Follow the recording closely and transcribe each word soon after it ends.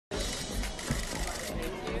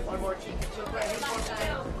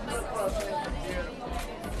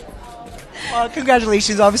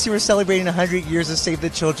Congratulations. Obviously, we're celebrating 100 years of Save the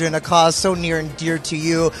Children, a cause so near and dear to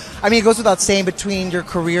you. I mean, it goes without saying, between your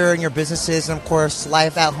career and your businesses and, of course,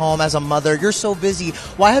 life at home as a mother, you're so busy.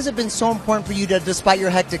 Why has it been so important for you to, despite your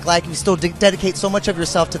hectic life, you still dedicate so much of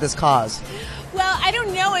yourself to this cause? Well, I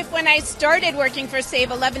don't know if when I started working for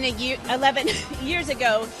Save 11 years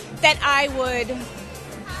ago that I would...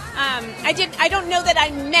 I don't know that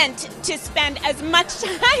I meant to spend as much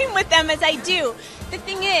time with them as I do. The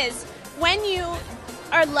thing is, when you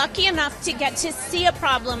are lucky enough to get to see a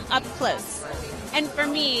problem up close, and for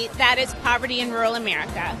me, that is poverty in rural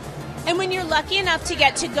America, and when you're lucky enough to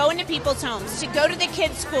get to go into people's homes, to go to the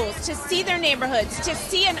kids' schools, to see their neighborhoods, to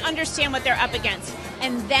see and understand what they're up against,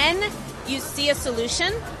 and then you see a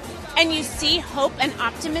solution, and you see hope and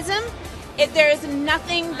optimism, there is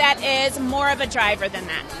nothing that is more of a driver than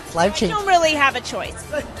that. Life-changing. I don't really have a choice.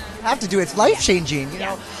 You have to do it. It's life-changing. You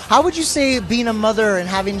know, how would you say being a mother and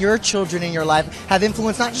having your children in your life have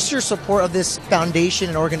influenced not just your support of this foundation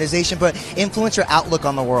and organization, but influence your outlook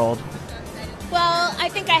on the world? Well, I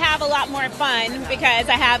think I have a lot more fun because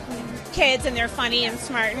I have kids and they're funny and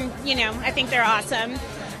smart and, I think they're awesome.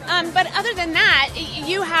 But other than that,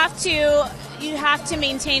 you have to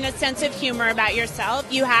maintain a sense of humor about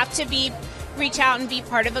yourself. You have to reach out and be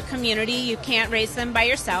part of a community. You can't raise them by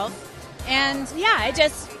yourself. And they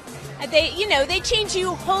change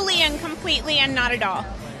you wholly and completely and not at all.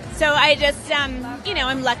 So I just,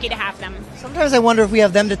 I'm lucky to have them. Sometimes I wonder if we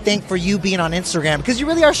have them to thank for you being on Instagram, because you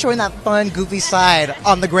really are showing that fun, goofy side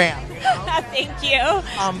on the gram. Thank you.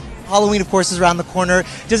 Halloween, of course, is around the corner.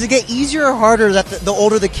 Does it get easier or harder that the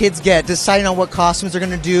older the kids get, deciding on what costumes they're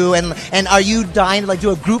going to do? And are you dying to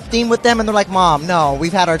do a group theme with them? And they're like, Mom, no,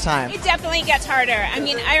 we've had our time. It definitely gets harder. I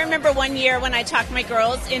mean, I remember one year when I talked my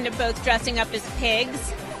girls into both dressing up as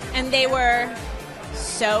pigs, and they were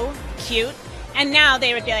so cute. And now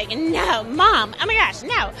they would be like, no, Mom, oh my gosh,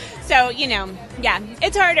 no. So,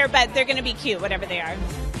 it's harder, but they're going to be cute, whatever they are.